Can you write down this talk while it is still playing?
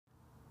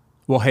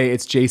Well, hey,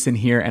 it's Jason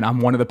here, and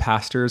I'm one of the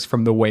pastors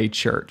from the Way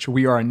Church.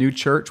 We are a new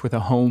church with a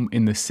home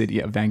in the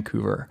city of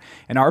Vancouver.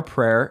 And our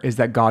prayer is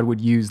that God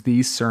would use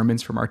these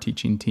sermons from our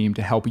teaching team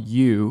to help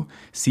you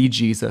see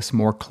Jesus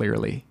more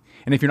clearly.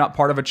 And if you're not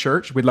part of a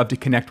church, we'd love to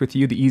connect with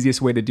you. The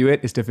easiest way to do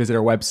it is to visit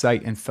our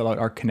website and fill out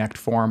our connect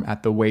form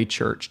at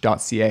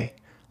thewaychurch.ca.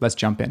 Let's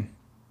jump in.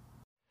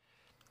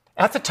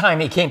 At the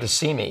time he came to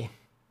see me,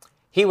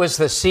 he was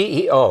the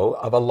CEO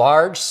of a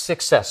large,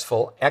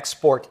 successful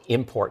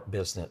export-import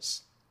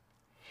business.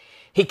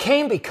 He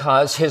came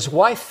because his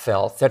wife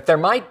felt that there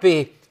might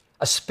be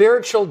a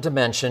spiritual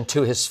dimension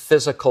to his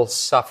physical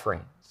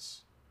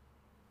sufferings.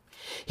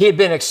 He had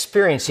been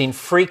experiencing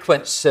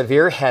frequent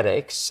severe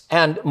headaches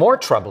and, more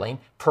troubling,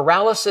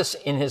 paralysis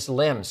in his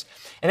limbs,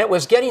 and it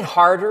was getting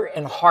harder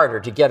and harder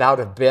to get out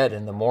of bed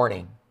in the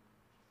morning.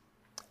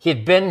 He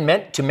had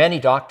been to many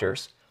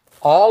doctors,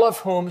 all of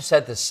whom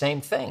said the same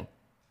thing.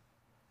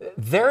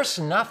 There's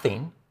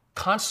nothing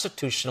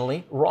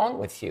constitutionally wrong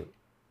with you.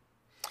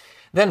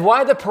 Then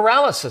why the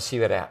paralysis, he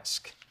would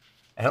ask?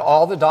 And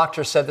all the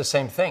doctors said the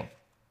same thing.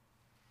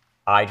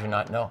 I do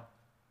not know.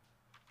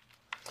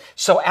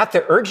 So at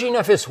the urging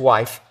of his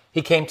wife,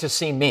 he came to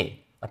see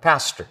me, a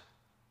pastor.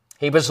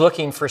 He was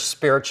looking for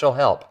spiritual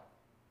help.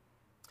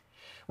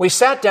 We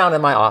sat down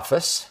in my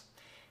office,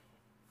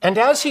 and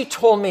as he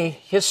told me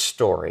his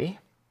story,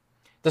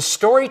 the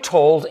story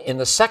told in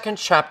the second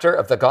chapter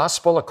of the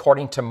Gospel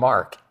according to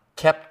Mark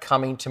kept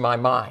coming to my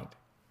mind.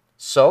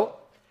 So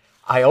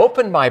I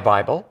opened my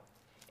Bible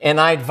and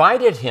I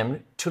invited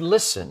him to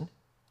listen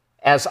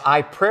as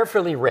I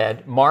prayerfully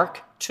read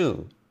Mark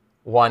 2,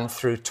 1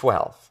 through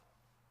 12,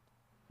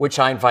 which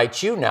I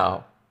invite you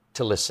now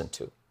to listen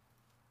to.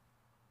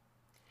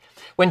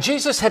 When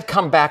Jesus had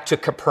come back to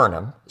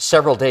Capernaum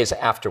several days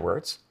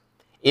afterwards,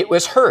 it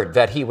was heard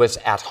that he was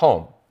at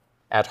home,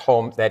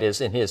 that is,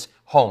 in his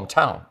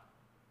hometown.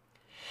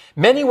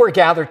 Many were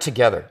gathered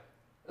together,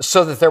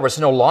 so that there was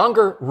no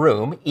longer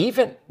room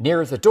even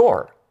near the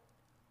door,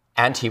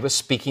 and he was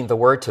speaking the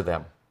word to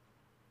them.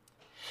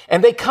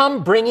 And they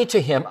come bringing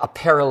to him a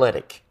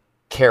paralytic,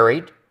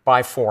 carried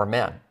by 4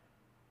 men.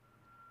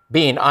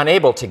 Being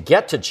unable to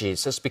get to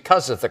Jesus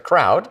because of the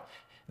crowd,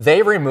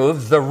 they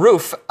removed the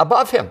roof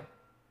above him.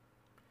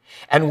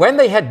 And when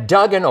they had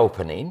dug an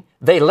opening,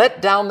 they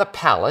let down the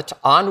pallet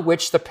on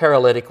which the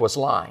paralytic was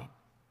lying.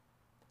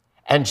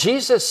 And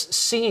Jesus,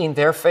 seeing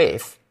their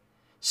faith,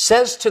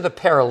 says to the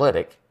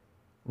paralytic,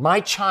 "My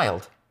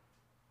child,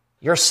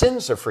 your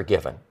sins are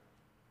forgiven."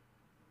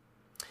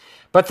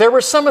 But there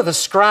were some of the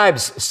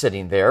scribes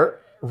sitting there,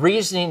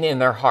 reasoning in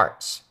their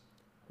hearts,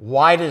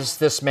 "Why does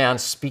this man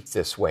speak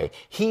this way?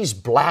 He's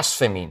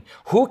blaspheming.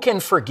 Who can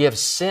forgive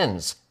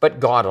sins but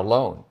God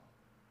alone?"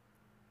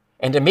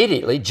 And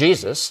immediately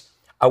Jesus,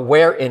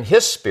 aware in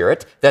his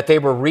spirit that they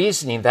were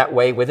reasoning that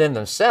way within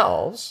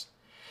themselves,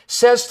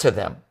 says to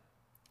them,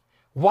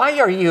 "Why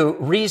are you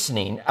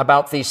reasoning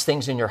about these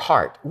things in your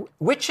heart?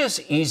 Which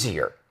is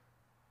easier,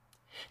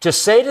 to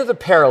say to the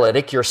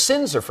paralytic, 'Your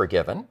sins are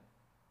forgiven,'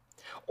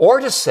 or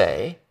to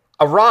say,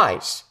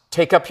 'Arise,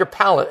 take up your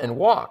pallet and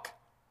walk'?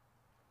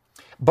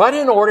 But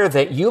in order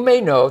that you may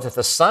know that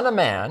the Son of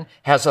Man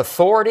has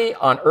authority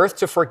on earth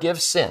to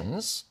forgive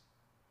sins,"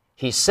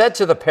 he said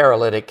to the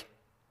paralytic,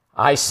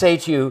 "I say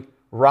to you,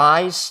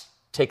 rise,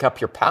 take up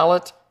your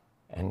pallet,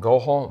 and go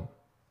home."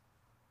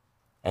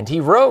 And he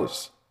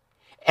rose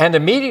and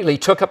immediately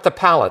took up the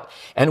pallet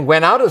and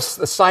went out of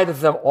the sight of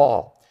them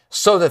all,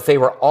 so that they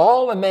were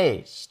all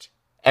amazed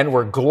and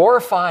were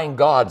glorifying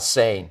God,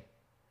 saying,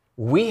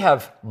 "We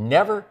have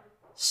never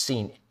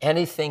seen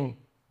anything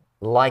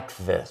like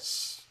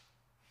this."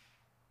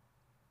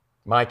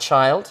 My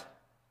child,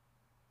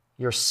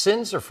 your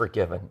sins are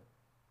forgiven.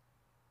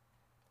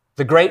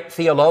 The great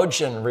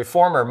theologian,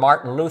 reformer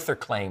Martin Luther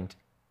claimed,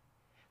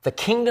 the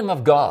kingdom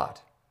of God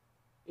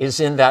is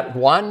in that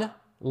one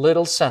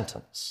little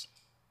sentence,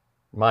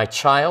 "My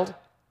child,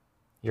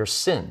 your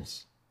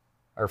sins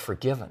are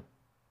forgiven."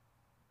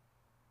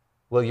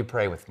 Will you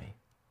pray with me?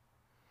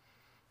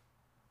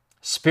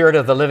 Spirit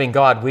of the living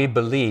God, we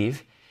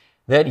believe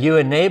that you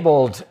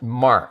enabled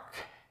Mark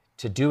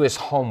to do his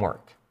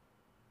homework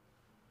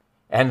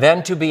and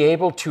then to be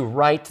able to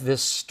write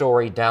this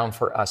story down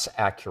for us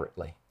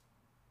accurately.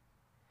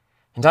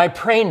 And I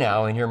pray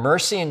now in your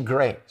mercy and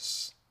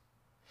grace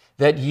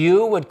that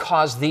you would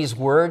cause these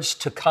words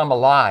to come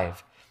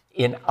alive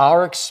in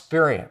our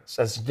experience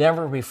as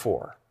never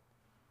before.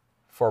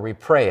 For we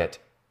pray it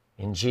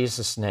in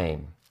Jesus'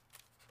 name.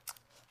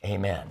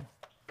 Amen.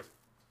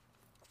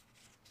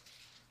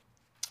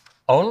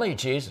 Only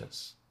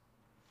Jesus.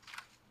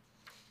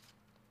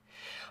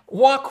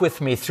 Walk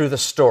with me through the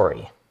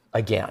story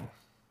again.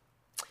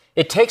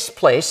 It takes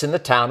place in the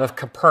town of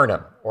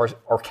Capernaum,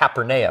 or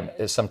Capernaum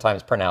is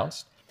sometimes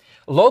pronounced,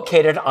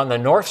 located on the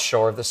north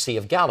shore of the Sea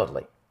of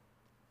Galilee.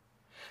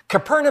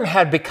 Capernaum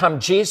had become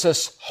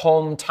Jesus'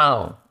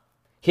 hometown,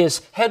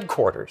 his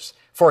headquarters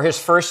for his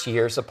first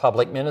years of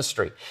public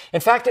ministry.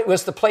 In fact, it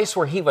was the place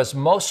where he was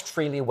most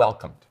freely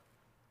welcomed.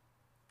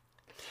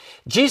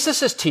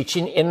 Jesus is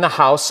teaching in the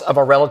house of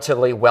a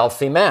relatively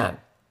wealthy man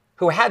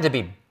who had to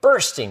be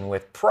bursting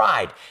with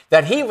pride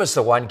that he was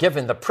the one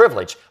given the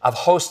privilege of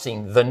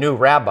hosting the new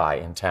rabbi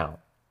in town.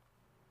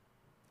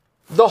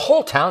 The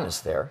whole town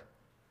is there.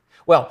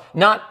 Well,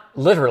 not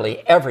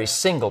literally every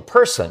single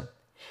person,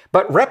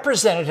 but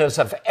representatives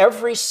of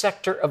every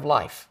sector of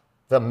life.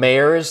 The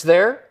mayor is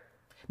there.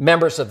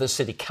 Members of the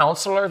city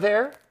council are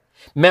there.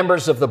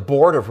 Members of the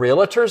board of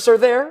realtors are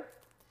there.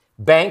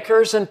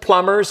 Bankers and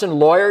plumbers and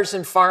lawyers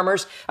and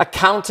farmers,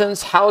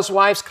 accountants,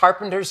 housewives,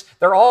 carpenters,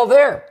 they're all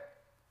there.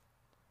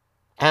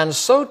 And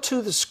so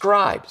too the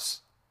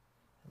scribes,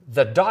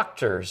 the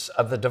doctors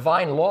of the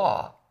divine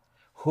law,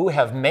 who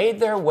have made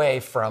their way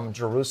from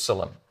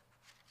Jerusalem.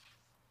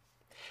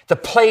 The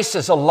place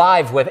is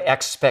alive with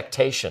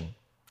expectation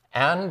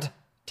and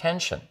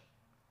tension.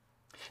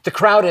 The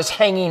crowd is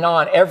hanging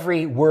on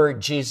every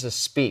word Jesus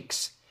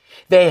speaks.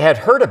 They had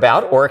heard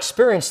about or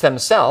experienced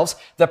themselves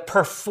the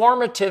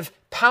performative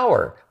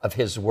power of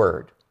his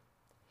word.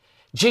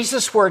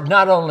 Jesus' word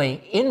not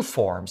only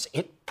informs,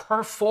 it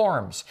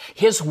performs.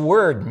 His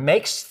word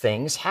makes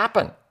things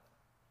happen.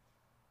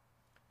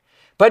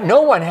 But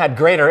no one had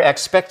greater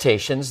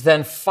expectations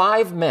than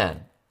 5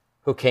 men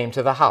who came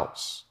to the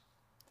house.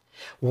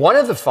 One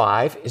of the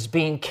 5 is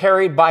being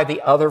carried by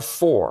the other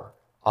 4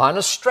 on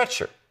a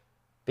stretcher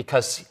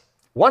because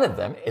one of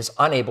them is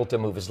unable to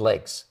move his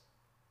legs.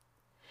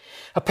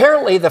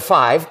 Apparently, the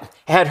 5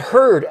 had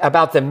heard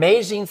about the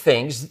amazing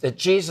things that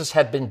Jesus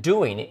had been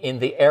doing in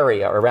the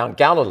area around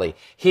Galilee,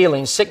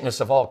 healing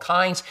sickness of all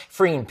kinds,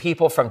 freeing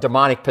people from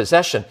demonic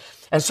possession.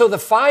 And so the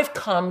 5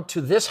 come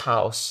to this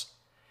house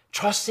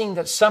trusting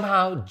that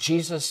somehow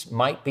Jesus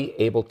might be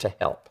able to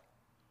help.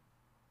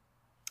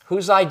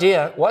 Whose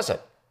idea was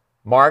it?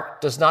 Mark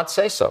does not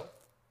say so.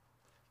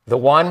 The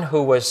one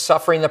who was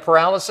suffering the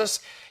paralysis,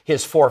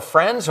 his 4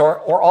 friends,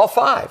 or all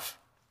 5?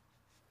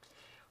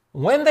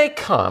 When they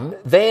come,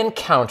 they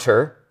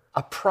encounter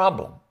a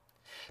problem.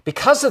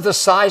 Because of the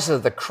size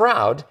of the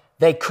crowd,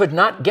 they could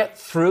not get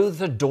through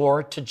the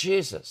door to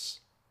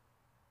Jesus.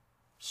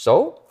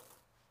 So,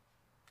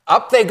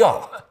 up they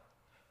go,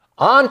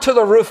 onto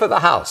the roof of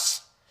the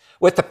house,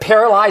 with the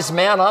paralyzed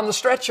man on the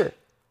stretcher.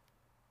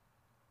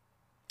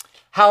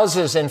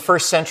 Houses in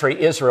first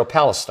century Israel,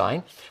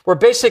 Palestine, were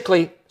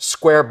basically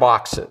square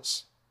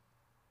boxes.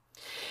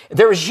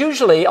 There was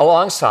usually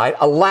alongside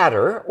a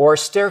ladder or a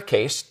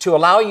staircase to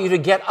allow you to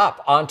get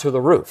up onto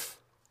the roof.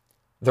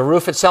 The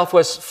roof itself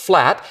was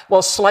flat,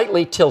 while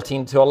slightly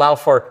tilting to allow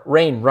for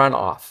rain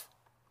runoff.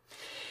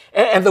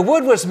 And the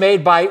wood was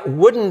made by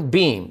wooden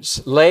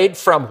beams laid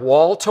from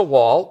wall to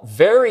wall,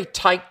 very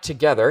tight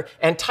together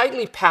and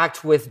tightly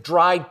packed with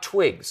dried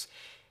twigs.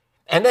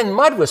 And then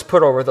mud was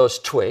put over those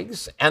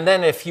twigs. And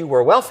then if you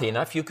were wealthy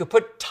enough, you could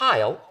put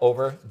tile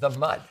over the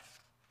mud.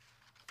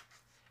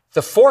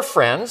 The 4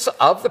 friends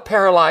of the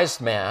paralyzed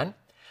man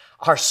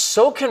are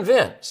so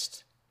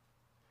convinced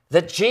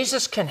that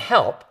Jesus can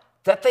help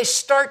that they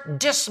start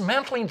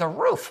dismantling the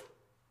roof.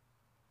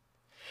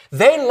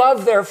 They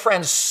love their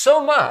friend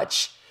so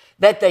much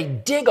that they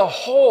dig a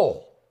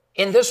hole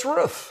in this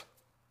roof.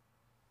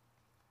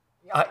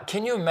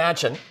 Can you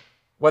imagine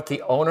what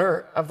the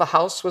owner of the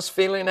house was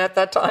feeling at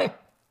that time?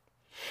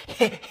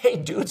 Hey,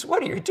 dudes,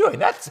 what are you doing?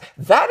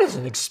 That is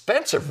an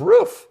expensive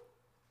roof.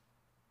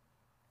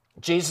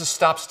 Jesus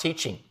stops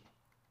teaching.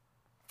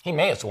 He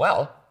may as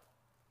well,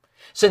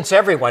 since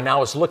everyone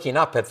now is looking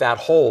up at that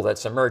hole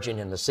that's emerging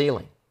in the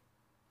ceiling.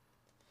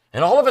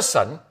 And all of a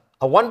sudden,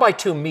 a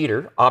 1x2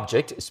 meter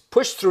object is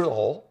pushed through the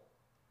hole,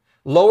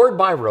 lowered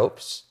by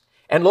ropes,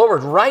 and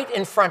lowered right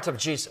in front of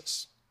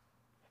Jesus.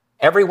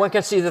 Everyone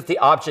can see that the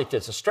object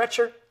is a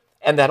stretcher,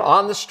 and that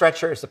on the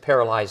stretcher is the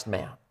paralyzed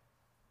man.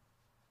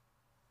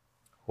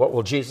 What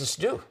will Jesus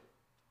do?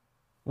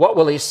 What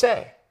will he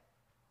say?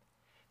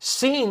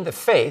 Seeing the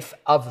faith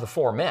of the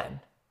 4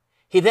 men,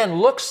 he then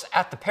looks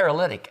at the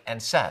paralytic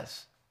and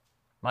says,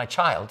 "My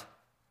child,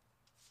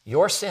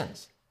 your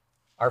sins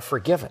are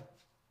forgiven."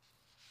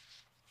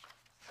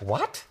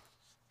 What?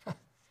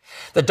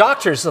 The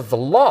doctors of the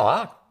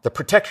law, the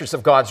protectors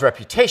of God's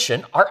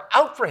reputation, are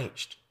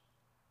outraged.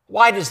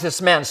 Why does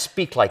this man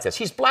speak like this?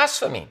 He's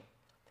blaspheming.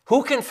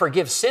 Who can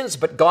forgive sins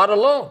but God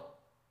alone?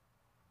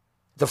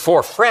 The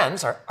 4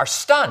 friends are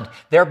stunned.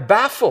 They're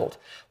baffled.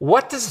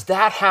 What does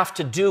that have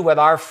to do with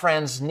our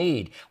friend's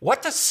need?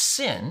 What does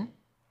sin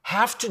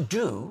have to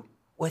do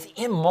with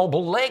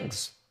immobile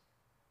legs?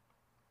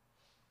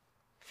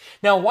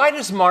 Now, why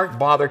does Mark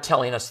bother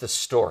telling us this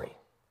story?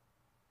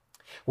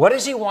 What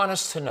does he want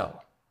us to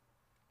know?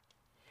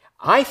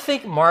 I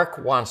think Mark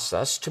wants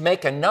us to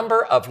make a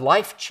number of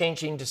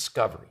life-changing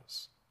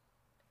discoveries.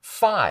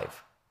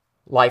 5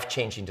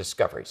 life-changing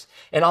discoveries.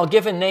 And I'll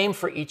give a name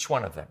for each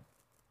one of them.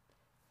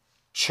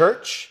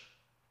 Church,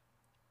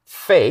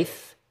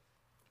 faith,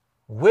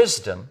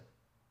 wisdom,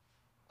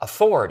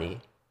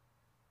 authority,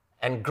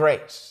 and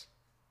grace.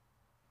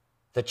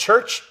 The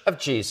church of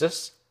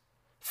Jesus,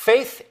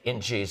 faith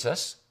in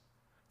Jesus,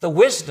 the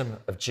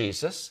wisdom of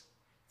Jesus,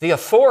 the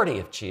authority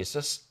of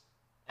Jesus,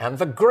 and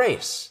the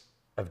grace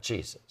of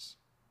Jesus.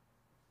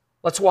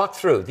 Let's walk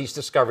through these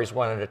discoveries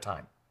one at a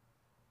time.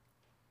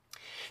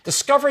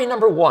 Discovery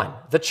number one,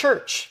 the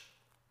church.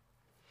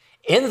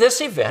 In this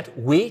event,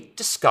 we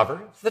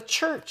discover the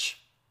church.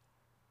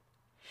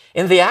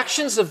 In the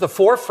actions of the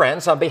four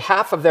friends on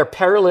behalf of their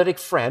paralytic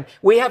friend,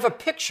 we have a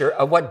picture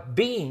of what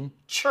being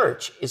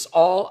church is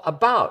all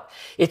about.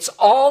 It's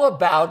all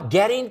about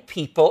getting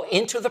people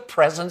into the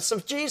presence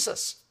of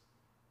Jesus.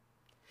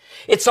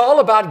 It's all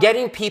about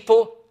getting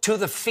people to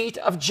the feet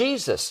of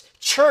Jesus.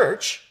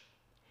 Church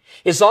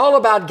is all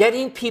about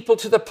getting people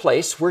to the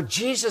place where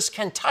Jesus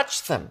can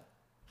touch them.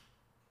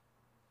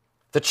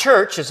 The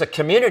church is a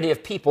community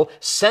of people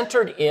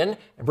centered in,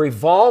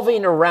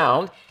 revolving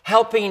around,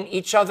 helping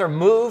each other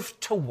move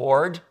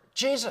toward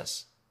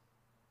Jesus.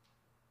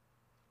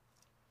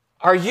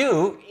 Are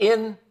you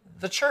in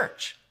the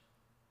church?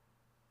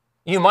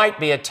 You might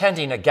be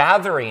attending a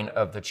gathering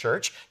of the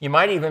church. You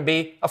might even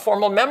be a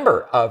formal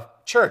member of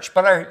church.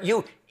 But are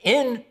you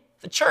in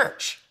the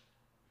church?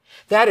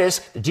 That is,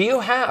 do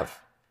you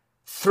have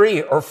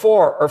 3 or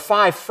 4 or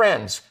 5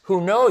 friends who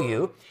know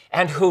you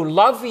and who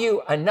love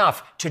you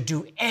enough to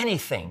do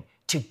anything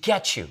to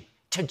get you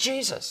to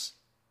Jesus?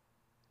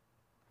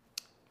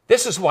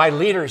 This is why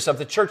leaders of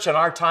the church in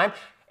our time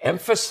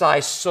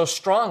emphasize so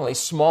strongly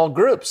small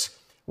groups.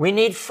 We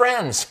need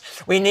friends.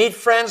 We need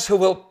friends who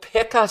will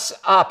pick us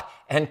up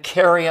and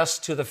carry us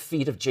to the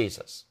feet of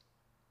Jesus.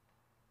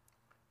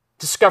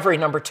 Discovery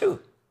number 2,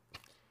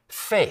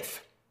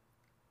 faith.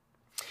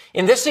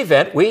 In this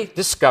event, we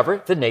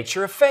discover the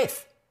nature of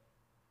faith.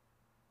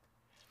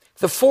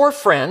 The 4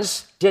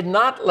 friends did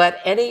not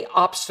let any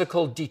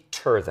obstacle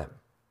deter them.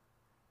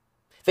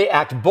 They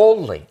act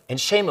boldly and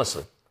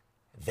shamelessly.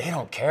 They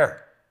don't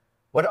care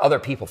what other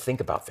people think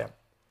about them.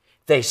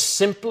 They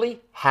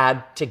simply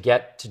had to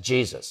get to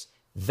Jesus.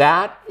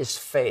 That is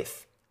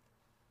faith.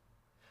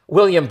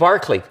 William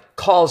Barclay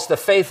calls the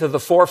faith of the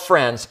 4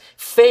 friends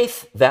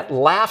faith that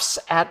laughs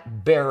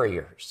at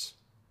barriers.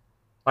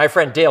 My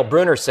friend Dale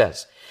Bruner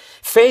says,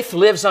 faith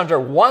lives under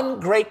one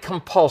great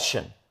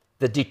compulsion,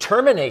 the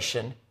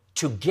determination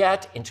to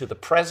get into the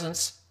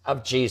presence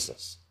of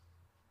Jesus.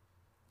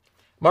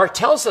 Mark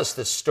tells us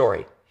this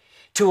story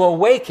to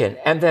awaken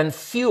and then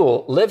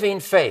fuel living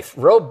faith,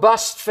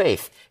 robust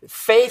faith.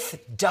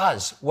 Faith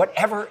does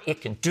whatever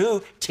it can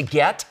do to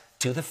get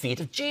to the feet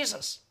of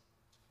Jesus.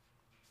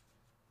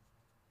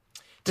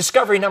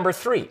 Discovery number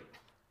 3,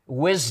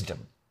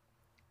 wisdom.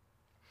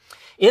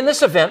 In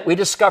this event, we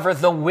discover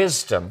the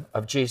wisdom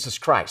of Jesus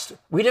Christ.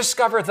 We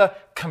discover the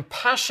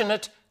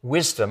compassionate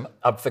wisdom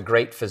of the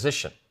great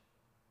physician.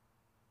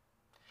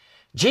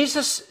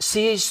 Jesus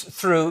sees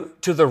through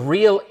to the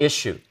real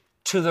issue,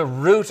 to the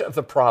root of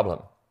the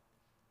problem.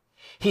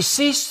 He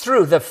sees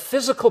through the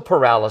physical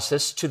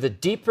paralysis to the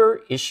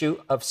deeper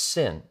issue of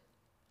sin.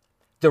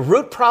 The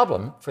root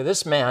problem for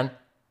this man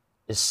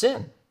is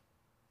sin,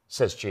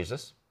 says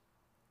Jesus.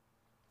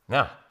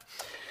 Now,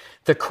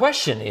 the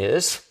question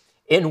is,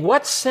 in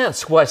what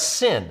sense was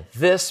sin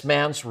this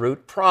man's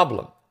root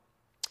problem?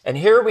 And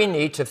here we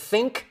need to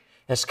think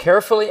as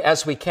carefully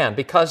as we can,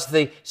 because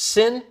the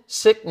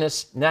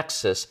sin-sickness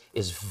nexus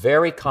is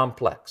very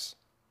complex.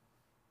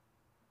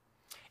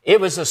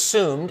 It was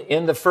assumed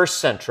in the first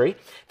century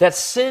that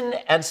sin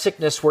and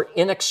sickness were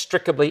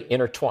inextricably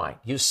intertwined.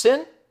 You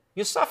sin,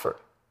 you suffer.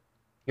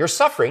 You're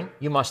suffering,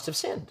 you must have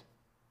sinned.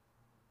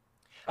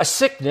 A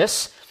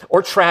sickness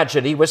or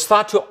tragedy was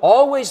thought to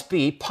always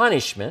be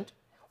punishment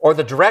or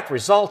the direct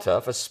result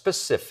of a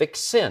specific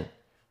sin.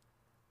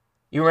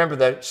 You remember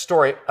the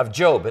story of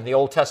Job in the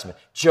Old Testament.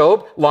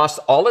 Job lost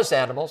all his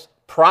animals,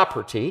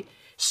 property,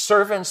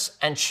 servants,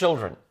 and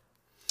children.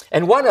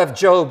 And one of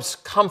Job's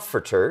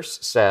comforters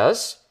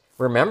says,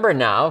 remember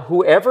now,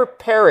 whoever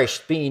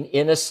perished being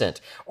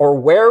innocent, or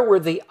where were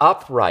the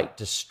upright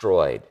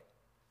destroyed?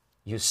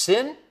 You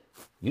sin,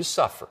 you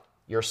suffer.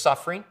 You're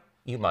suffering,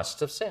 you must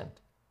have sinned.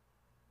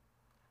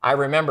 I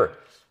remember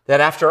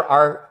that after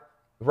our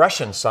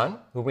Russian son,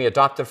 whom we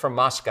adopted from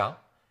Moscow,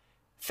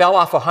 fell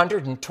off a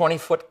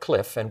 120-foot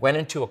cliff and went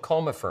into a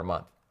coma for a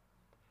month.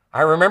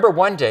 I remember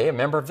one day a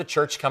member of the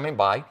church coming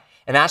by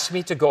and asked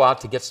me to go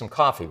out to get some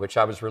coffee, which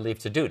I was relieved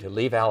to do, to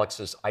leave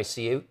Alex's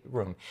ICU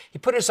room. He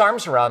put his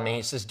arms around me and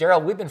he says,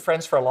 Darrell, we've been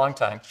friends for a long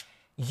time.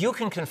 You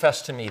can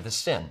confess to me the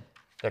sin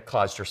that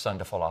caused your son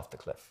to fall off the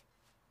cliff.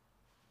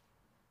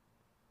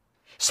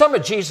 Some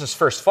of Jesus'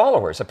 first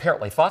followers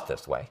apparently thought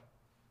this way.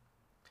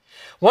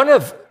 One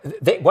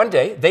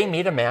day they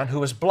meet a man who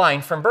was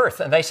blind from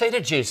birth, and they say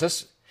to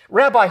Jesus,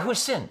 Rabbi, who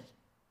sinned,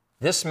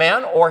 this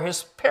man or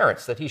his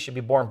parents, that he should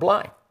be born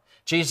blind?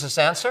 Jesus'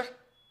 answer,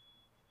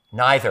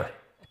 neither.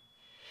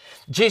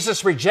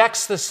 Jesus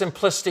rejects the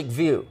simplistic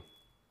view.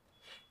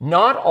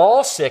 Not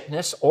all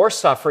sickness or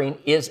suffering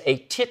is a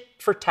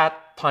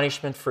tit-for-tat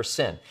punishment for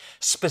sin.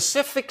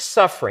 Specific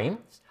suffering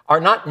are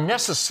not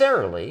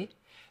necessarily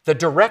the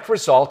direct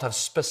result of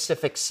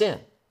specific sin.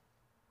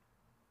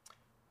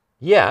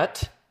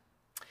 Yet,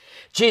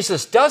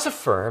 Jesus does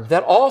affirm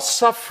that all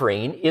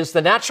suffering is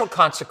the natural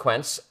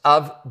consequence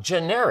of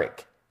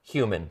generic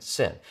human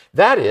sin.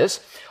 That is,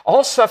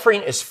 all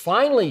suffering is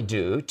finally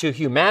due to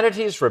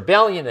humanity's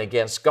rebellion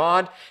against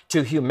God,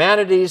 to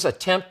humanity's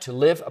attempt to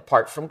live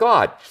apart from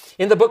God.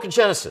 In the book of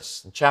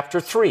Genesis, in chapter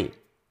 3,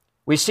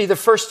 we see the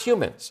first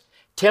humans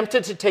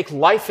tempted to take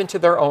life into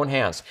their own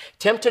hands,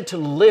 tempted to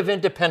live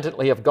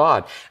independently of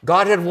God.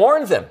 God had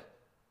warned them,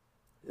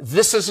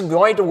 this isn't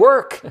going to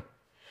work.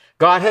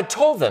 God had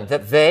told them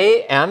that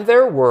they and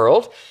their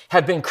world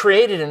had been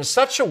created in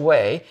such a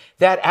way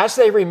that as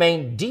they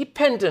remained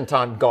dependent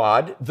on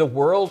God, the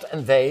world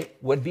and they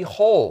would be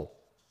whole.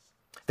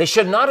 They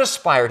should not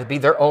aspire to be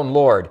their own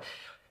Lord,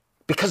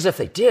 because if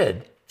they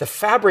did, the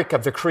fabric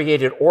of the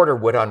created order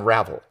would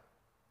unravel.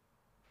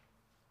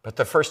 But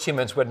the first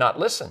humans would not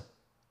listen.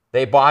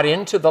 They bought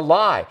into the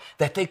lie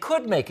that they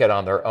could make it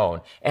on their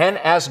own. And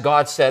as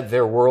God said,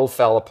 their world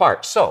fell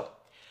apart. So,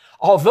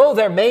 although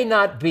there may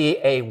not be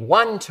a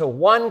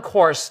one-to-one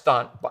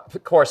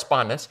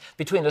correspondence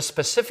between a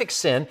specific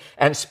sin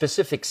and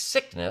specific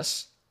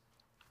sickness,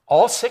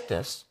 all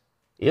sickness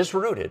is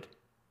rooted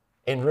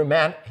in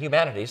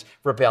humanity's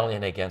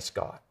rebellion against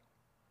God.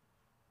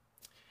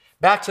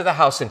 Back to the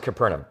house in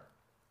Capernaum.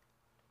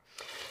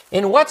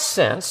 In what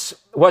sense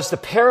was the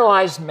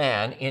paralyzed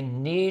man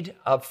in need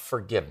of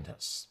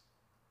forgiveness?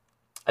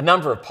 A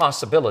number of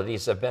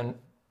possibilities have been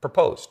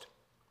proposed.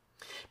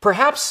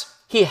 Perhaps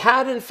he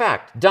had, in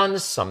fact, done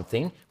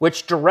something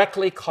which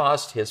directly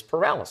caused his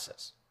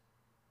paralysis.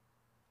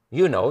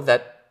 You know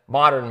that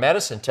modern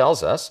medicine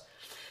tells us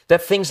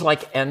that things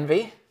like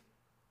envy,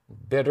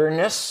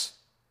 bitterness,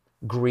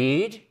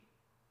 greed,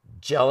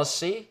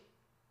 jealousy,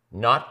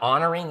 not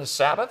honoring the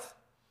Sabbath,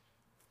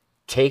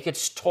 take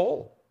its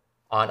toll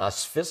on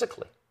us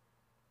physically.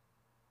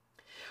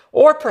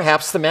 Or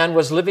perhaps the man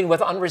was living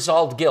with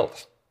unresolved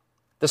guilt.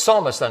 The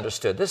psalmist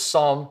understood this,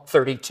 Psalm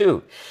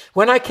 32.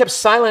 When I kept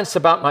silence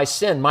about my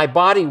sin, my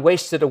body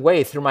wasted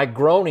away through my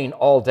groaning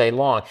all day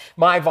long.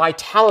 My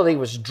vitality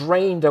was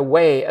drained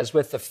away as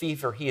with the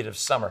fever heat of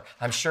summer.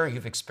 I'm sure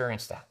you've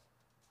experienced that.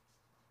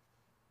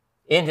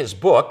 In his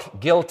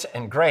book, Guilt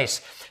and Grace,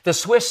 the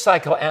Swiss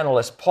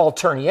psychoanalyst Paul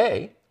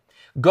Tournier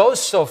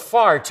goes so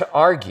far to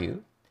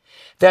argue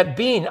that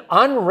being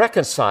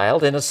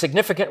unreconciled in a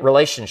significant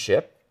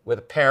relationship with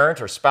a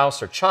parent or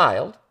spouse or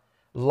child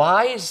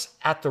lies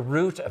at the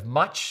root of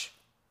much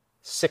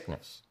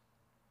sickness.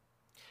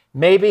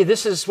 Maybe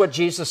this is what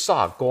Jesus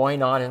saw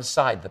going on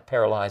inside the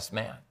paralyzed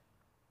man.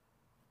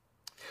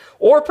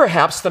 Or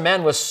perhaps the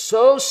man was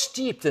so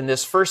steeped in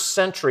this first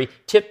century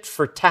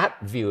tit-for-tat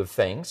view of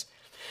things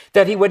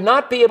that he would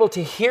not be able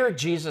to hear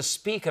Jesus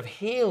speak of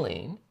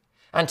healing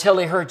until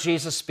he heard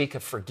Jesus speak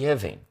of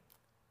forgiving.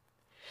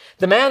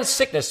 The man's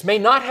sickness may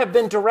not have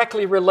been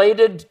directly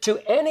related to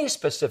any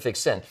specific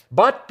sin,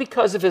 but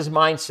because of his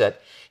mindset,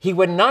 he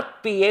would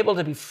not be able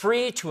to be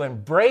free to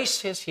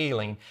embrace his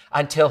healing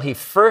until he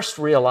first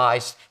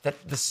realized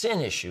that the sin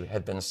issue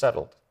had been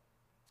settled.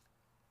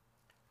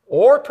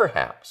 Or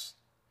perhaps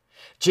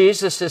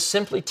Jesus is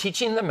simply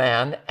teaching the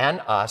man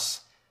and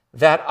us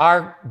that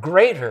our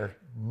greater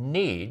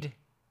need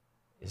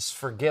is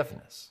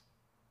forgiveness.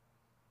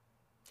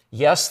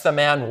 Yes, the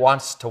man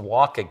wants to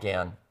walk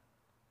again,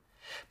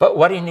 but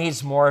what he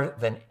needs more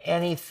than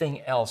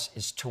anything else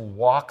is to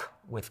walk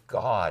with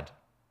God.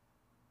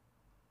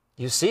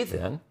 You see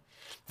then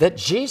that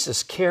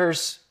Jesus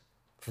cares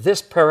for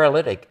this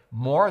paralytic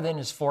more than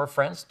his four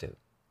friends do.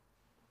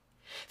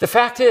 The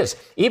fact is,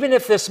 even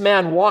if this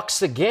man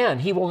walks again,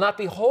 he will not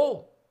be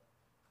whole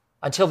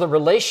until the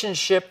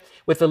relationship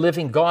with the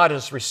living God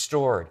is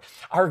restored.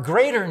 Our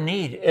greater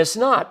need is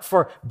not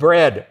for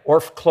bread or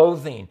for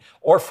clothing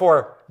or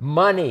for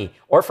money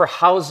or for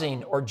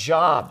housing or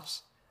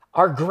jobs.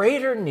 Our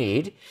greater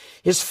need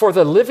is for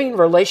the living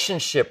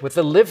relationship with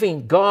the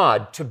living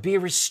God to be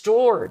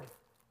restored.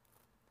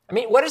 I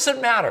mean, what does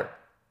it matter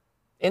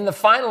in the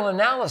final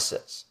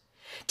analysis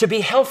to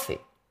be healthy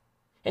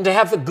and to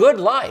have the good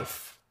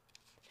life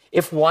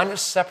if one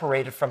is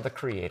separated from the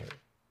Creator?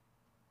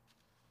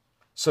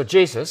 So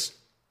Jesus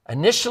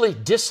initially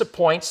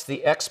disappoints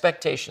the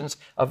expectations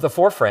of the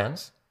four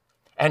friends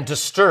and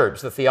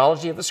disturbs the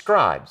theology of the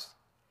scribes,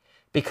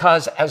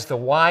 because as the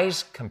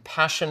wise,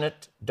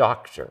 compassionate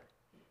doctor,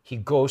 he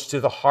goes to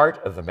the heart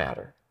of the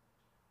matter.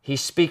 He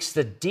speaks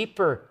the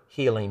deeper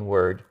healing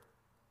word,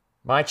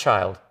 "My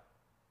child,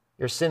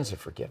 your sins are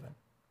forgiven."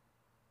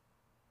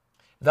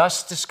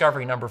 Thus,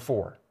 discovery number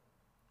 4,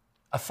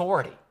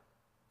 authority.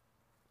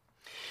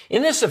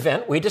 In this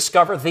event, we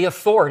discover the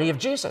authority of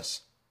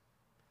Jesus.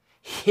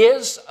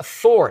 His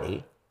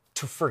authority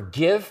to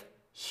forgive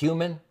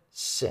human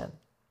sin.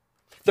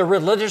 The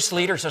religious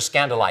leaders are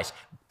scandalized.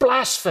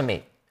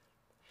 Blasphemy.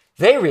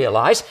 They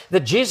realize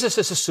that Jesus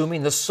is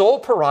assuming the sole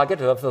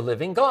prerogative of the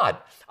living God.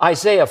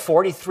 Isaiah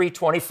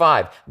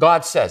 43:25,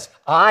 God says,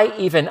 "I,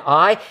 even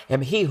I,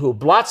 am he who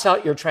blots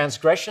out your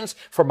transgressions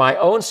for my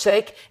own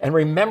sake and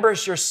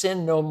remembers your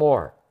sin no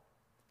more."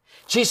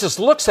 Jesus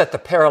looks at the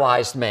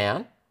paralyzed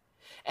man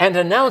and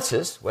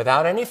announces,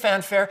 without any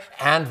fanfare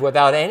and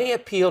without any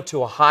appeal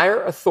to a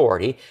higher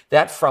authority,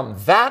 that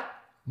from that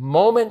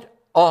moment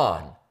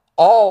on,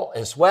 all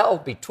is well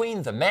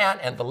between the man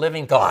and the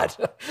living God.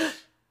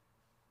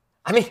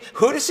 I mean,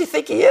 who does he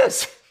think he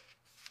is?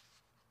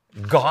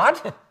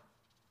 God?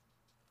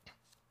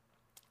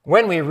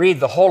 When we read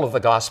the whole of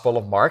the Gospel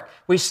of Mark,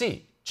 we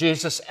see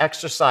Jesus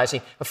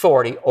exercising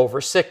authority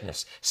over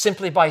sickness.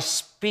 Simply by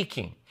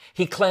speaking,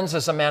 he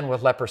cleanses a man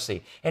with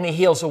leprosy, and he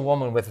heals a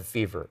woman with a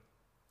fever.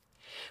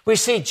 We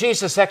see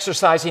Jesus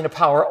exercising a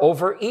power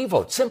over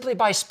evil. Simply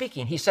by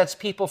speaking, he sets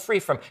people free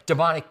from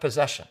demonic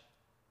possession.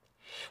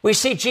 We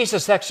see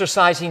Jesus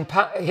exercising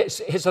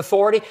his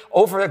authority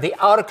over the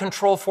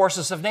out-of-control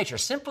forces of nature.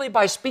 Simply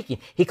by speaking,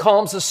 he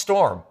calms a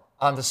storm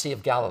on the Sea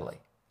of Galilee.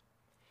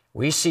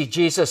 We see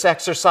Jesus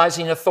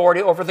exercising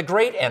authority over the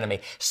great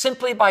enemy.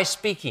 Simply by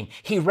speaking,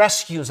 he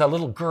rescues a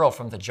little girl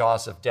from the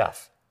jaws of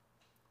death.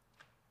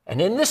 And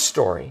in this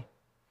story,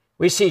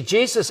 we see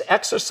Jesus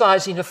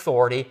exercising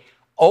authority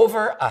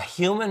over a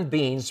human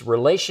being's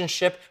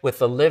relationship with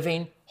the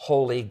living,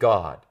 holy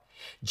God.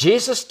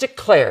 Jesus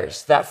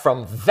declares that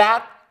from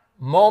that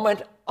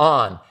moment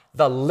on,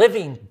 the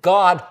living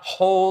God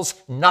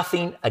holds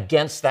nothing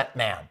against that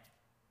man.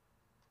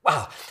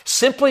 Wow.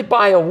 Simply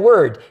by a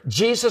word,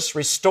 Jesus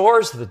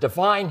restores the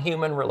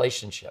divine-human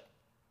relationship.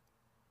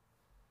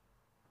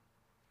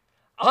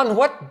 On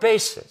what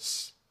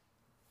basis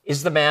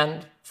is the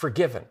man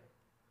forgiven?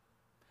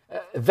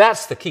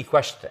 That's the key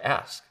question to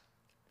ask.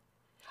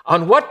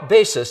 On what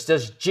basis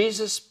does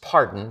Jesus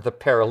pardon the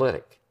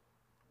paralytic?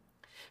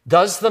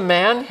 Does the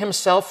man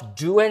himself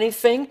do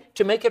anything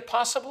to make it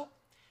possible?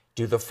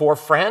 Do the four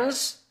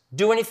friends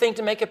do anything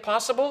to make it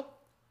possible?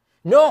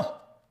 No.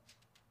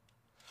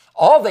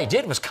 All they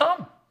did was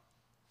come.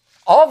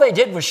 All they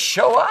did was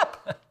show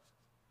up.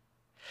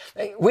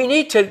 We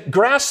need to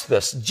grasp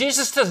this.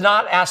 Jesus does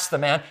not ask the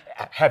man,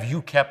 have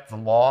you kept the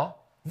law?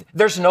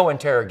 There's no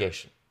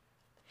interrogation.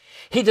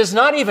 He does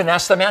not even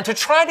ask the man to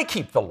try to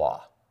keep the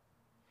law.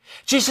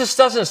 Jesus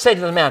doesn't say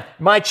to the man,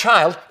 my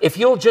child, if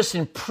you'll just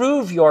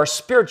improve your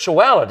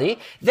spirituality,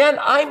 then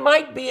I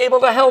might be able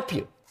to help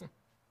you.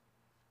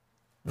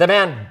 The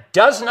man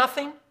does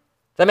nothing.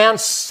 The man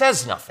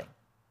says nothing.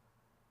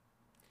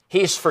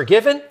 He's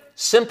forgiven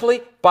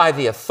simply by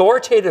the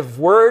authoritative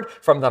word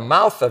from the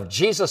mouth of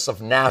Jesus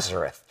of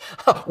Nazareth.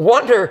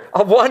 Wonder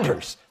of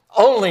wonders.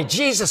 Only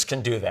Jesus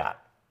can do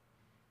that.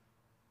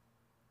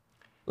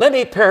 Let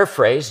me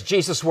paraphrase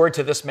Jesus' word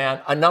to this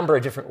man a number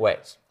of different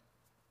ways.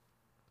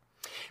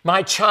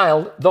 My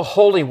child, the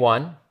Holy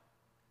One,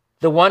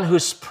 the one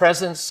whose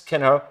presence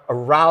can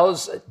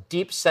arouse a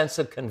deep sense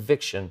of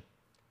conviction,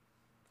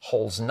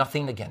 holds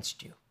nothing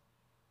against you.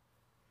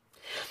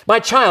 My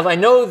child, I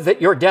know that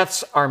your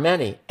debts are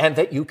many and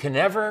that you can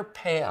never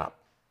pay up.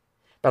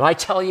 But I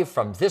tell you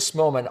from this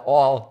moment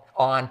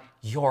on,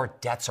 your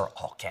debts are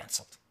all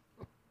canceled.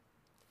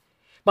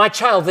 My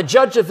child, the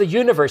judge of the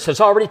universe has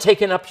already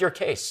taken up your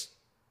case.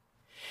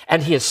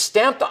 And he has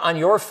stamped on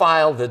your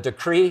file the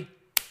decree,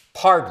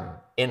 pardon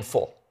in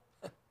full.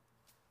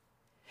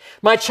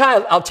 My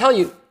child, I'll tell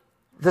you,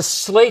 the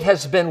slate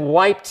has been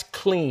wiped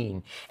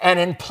clean. And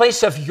in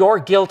place of your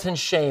guilt and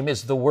shame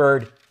is the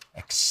word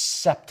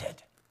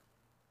accepted.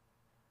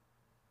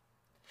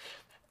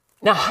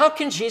 Now, how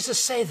can Jesus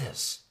say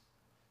this?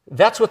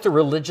 That's what the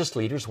religious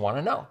leaders want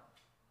to know.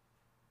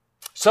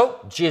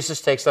 So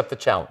Jesus takes up the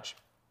challenge.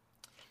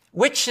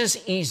 Which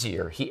is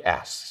easier, he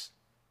asks.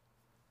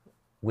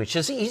 Which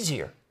is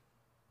easier?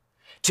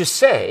 To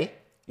say,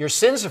 your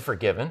sins are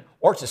forgiven,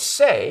 or to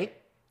say,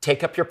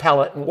 take up your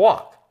pallet and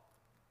walk?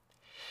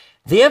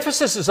 The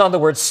emphasis is on the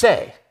word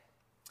say.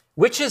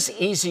 Which is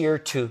easier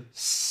to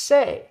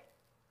say?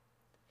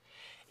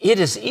 It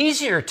is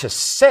easier to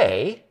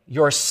say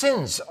your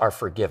sins are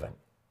forgiven.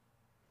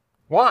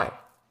 Why?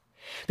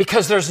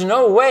 Because there's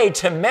no way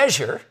to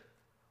measure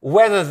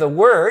whether the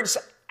words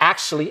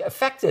actually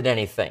affected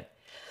anything.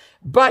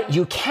 But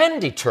you can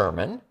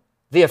determine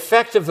the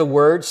effect of the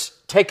words,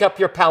 take up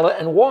your pallet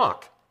and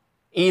walk.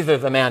 Either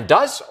the man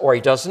does or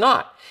he does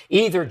not.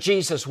 Either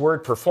Jesus'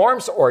 word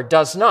performs or it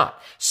does not.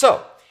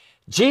 So,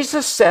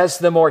 Jesus says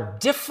the more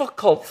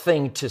difficult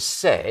thing to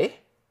say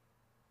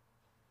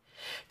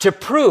to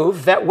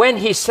prove that when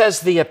he says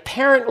the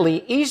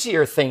apparently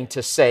easier thing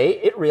to say,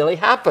 it really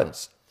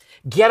happens.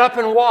 Get up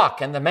and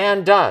walk, and the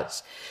man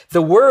does.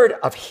 The word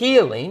of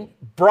healing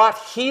brought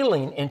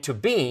healing into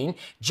being,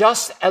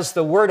 just as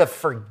the word of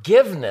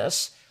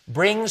forgiveness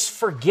brings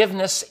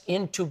forgiveness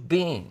into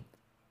being.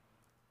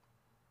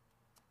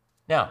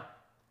 Now,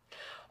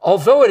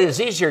 although it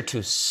is easier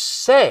to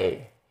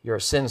say your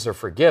sins are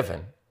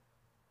forgiven,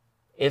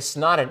 it's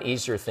not an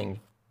easier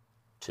thing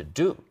to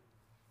do.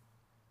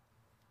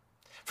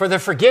 For the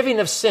forgiving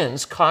of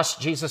sins cost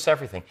Jesus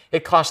everything.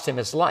 It cost him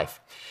his life.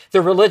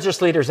 The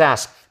religious leaders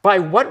ask, by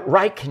what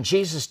right can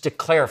Jesus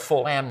declare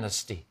full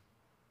amnesty?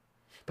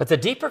 But the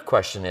deeper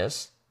question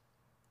is,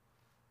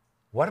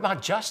 what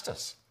about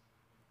justice?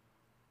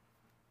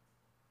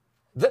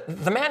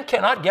 The man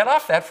cannot get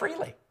off that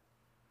freely.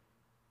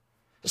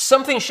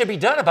 Something should be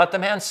done about the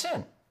man's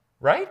sin,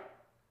 right?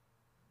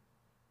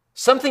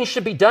 Something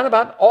should be done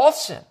about all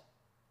sin.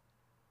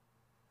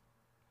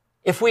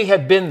 If we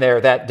had been there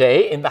that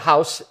day in the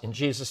house in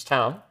Jesus'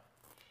 town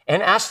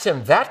and asked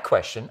him that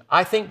question,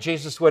 I think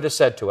Jesus would have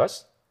said to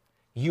us,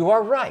 "You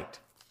are right.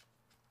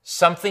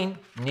 Something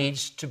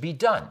needs to be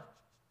done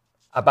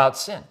about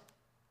sin."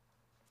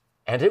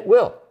 And it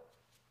will.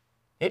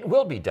 It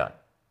will be done.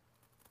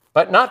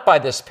 But not by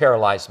this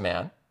paralyzed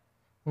man,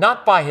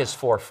 not by his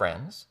 4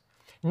 friends,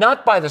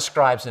 not by the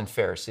scribes and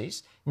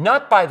Pharisees,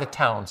 not by the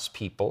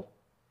townspeople.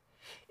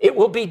 It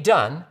will be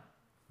done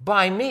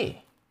by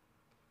me.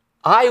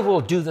 I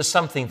will do the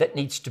something that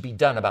needs to be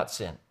done about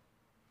sin.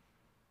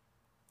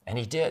 And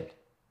he did.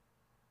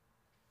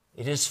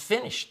 It is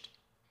finished,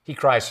 he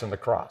cries from the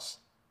cross.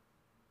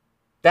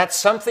 That's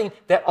something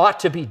that ought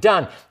to be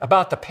done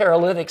about the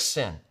paralytic's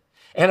sin,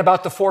 and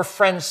about the 4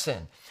 friends'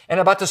 sin, and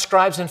about the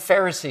scribes and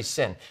Pharisees'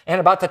 sin, and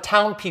about the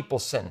town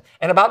people's sin,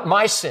 and about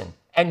my sin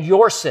and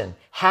your sin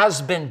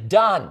has been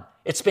done.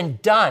 It's been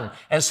done.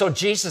 And so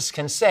Jesus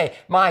can say,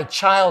 "My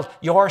child,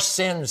 your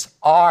sins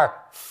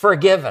are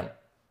forgiven."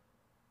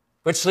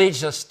 Which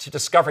leads us to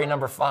discovery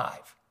number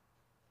 5,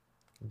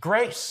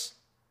 grace.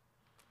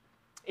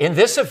 In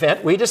this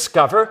event, we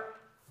discover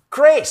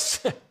grace,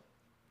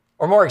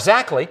 or more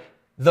exactly,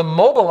 the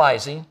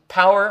mobilizing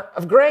power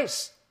of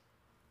grace.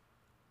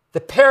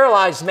 The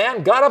paralyzed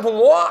man got up and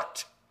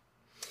walked.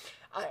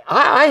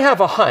 I have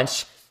a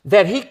hunch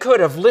that he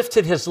could have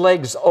lifted his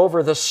legs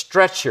over the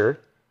stretcher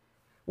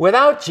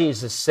without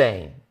Jesus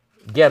saying,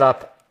 "Get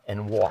up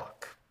and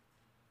walk."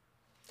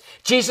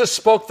 Jesus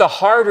spoke the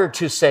harder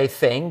to say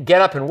thing,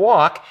 "Get up and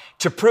walk,"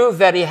 to prove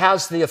that he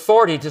has the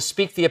authority to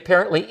speak the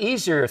apparently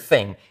easier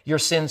thing, "Your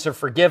sins are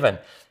forgiven."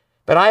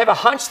 But I have a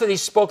hunch that he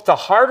spoke the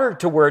harder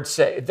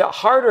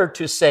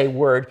to say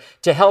word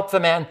to help the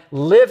man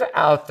live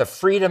out the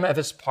freedom of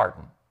his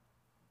pardon.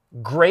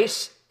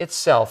 Grace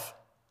itself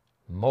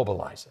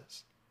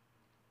mobilizes.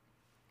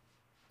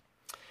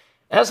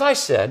 As I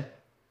said,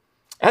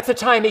 at the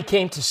time he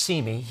came to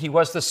see me, he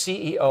was the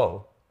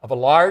CEO of a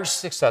large,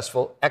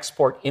 successful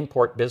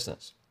export-import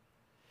business.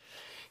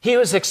 He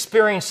was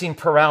experiencing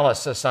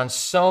paralysis on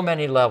so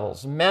many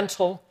levels: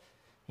 mental,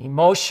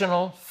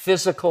 emotional,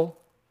 physical,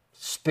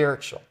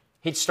 spiritual.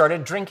 He'd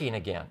started drinking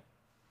again,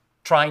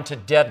 trying to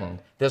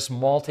deaden this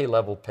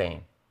multi-level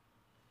pain.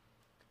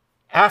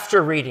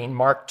 After reading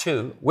Mark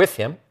 2 with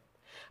him,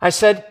 I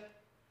said,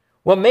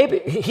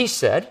 he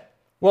said,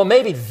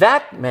 maybe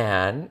that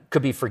man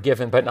could be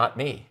forgiven, but not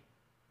me.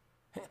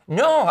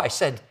 "No," I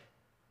said,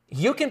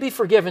 "you can be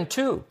forgiven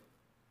too."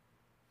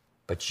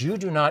 "But you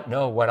do not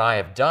know what I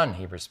have done,"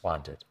 he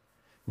responded.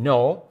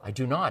 "No, I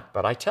do not,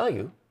 but I tell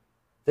you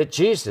that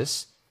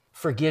Jesus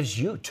forgives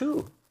you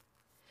too.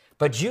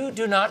 But you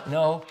do not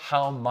know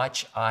how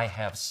much I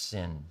have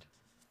sinned."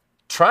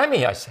 "Try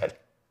me," I said.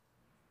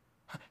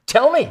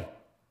 "Tell me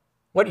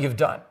what you've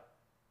done."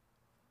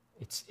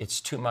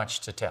 It's too much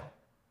to tell.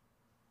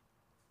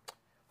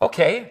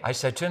 "Okay," I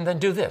said to him, "then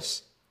do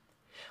this.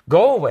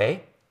 Go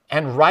away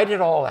and write it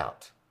all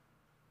out.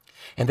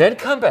 And then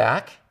come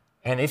back,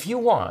 and if you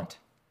want,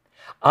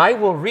 I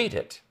will read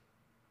it,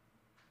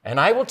 and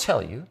I will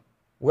tell you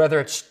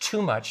whether it's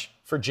too much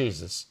for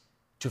Jesus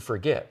to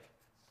forgive."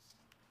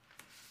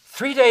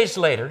 3 days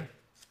later,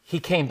 he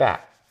came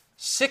back.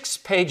 6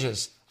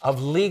 pages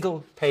of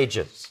legal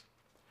pages.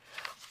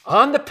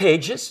 On the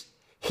pages,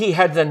 he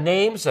had the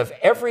names of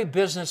every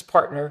business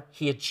partner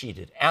he had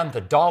cheated and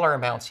the dollar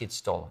amounts he had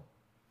stolen.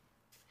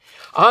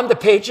 On the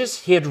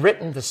pages, he had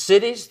written the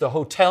cities, the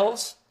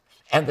hotels,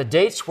 and the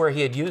dates where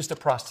he had used a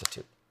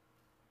prostitute.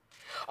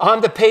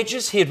 On the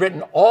pages, he had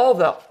written all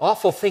the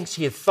awful things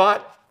he had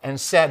thought and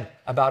said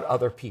about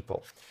other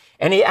people.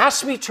 And he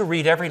asked me to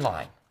read every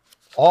line,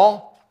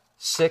 all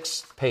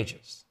 6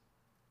 pages.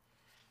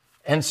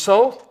 And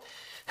so,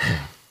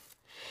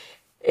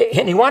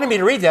 and he wanted me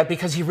to read that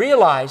because he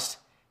realized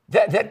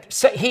that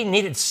he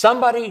needed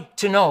somebody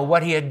to know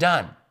what he had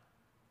done.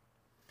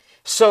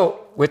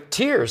 So with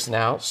tears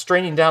now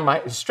stripping down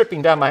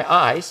my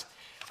eyes,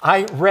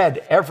 I read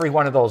every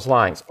one of those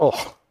lines.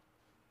 Oh,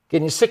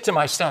 getting sick to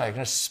my stomach,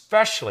 and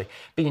especially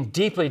being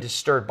deeply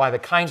disturbed by the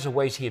kinds of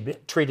ways he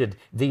had treated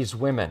these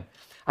women.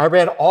 I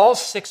read all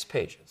 6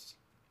 pages.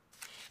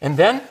 And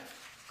then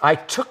I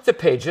took the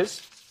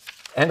pages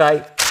and I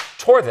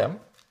tore them,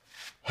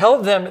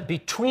 held them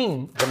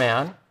between the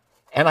man,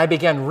 and I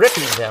began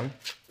ripping them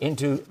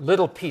into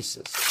little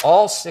pieces,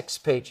 all 6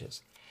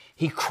 pages.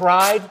 He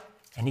cried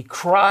and he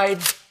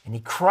cried and he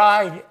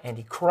cried and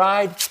he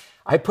cried.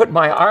 I put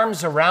my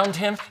arms around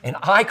him and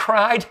I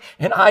cried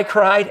and I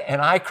cried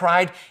and I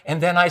cried.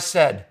 And then I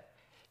said,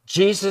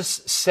 "Jesus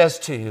says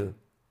to you,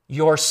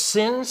 your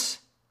sins,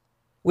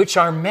 which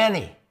are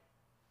many,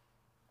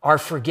 are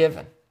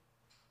forgiven."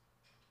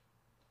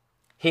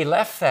 He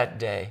left that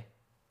day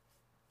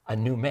a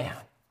new man.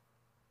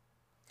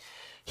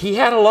 He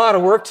had a lot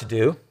of work to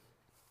do,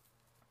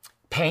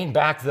 paying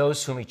back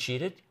those whom he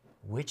cheated,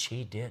 which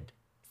he did,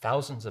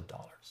 thousands of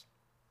dollars.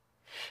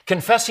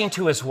 Confessing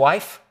to his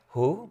wife,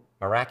 who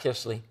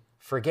miraculously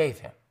forgave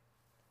him.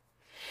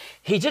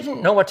 He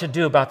didn't know what to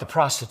do about the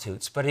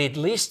prostitutes, but he at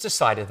least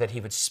decided that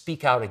he would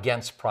speak out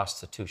against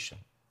prostitution.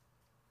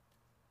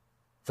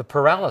 The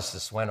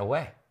paralysis went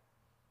away.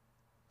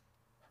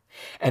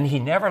 And he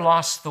never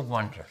lost the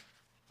wonder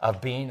of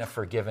being a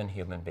forgiven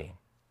human being.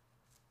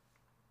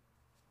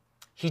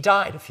 He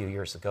died a few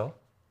years ago.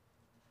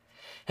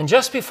 And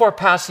just before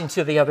passing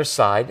to the other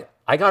side,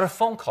 I got a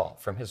phone call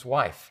from his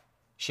wife.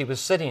 She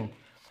was sitting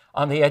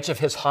on the edge of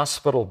his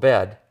hospital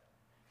bed,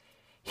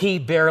 he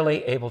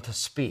barely able to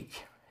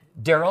speak.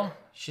 "Darrell,"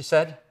 she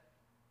said,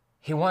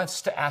 "he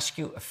wants to ask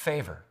you a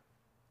favor."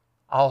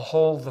 I'll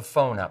hold the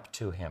phone up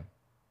to him.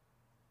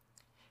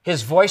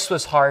 His voice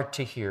was hard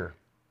to hear,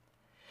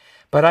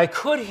 but I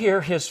could hear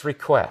his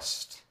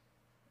request.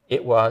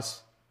 It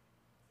was,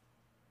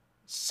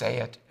 "Say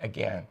it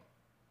again."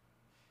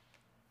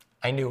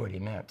 I knew what he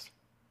meant.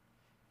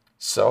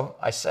 So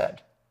I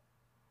said,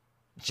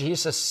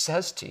 "Jesus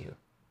says to you,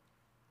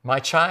 'My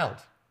child,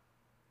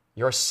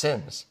 your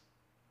sins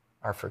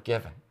are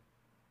forgiven.'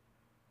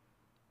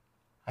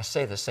 I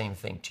say the same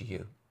thing to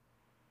you."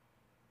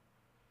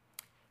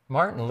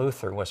 Martin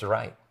Luther was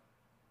right.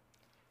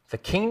 The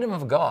kingdom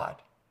of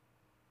God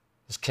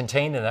is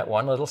contained in that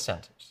one little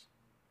sentence.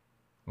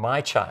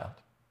 "My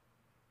child,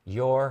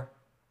 your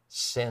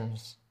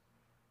sins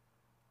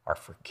are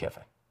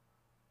forgiven."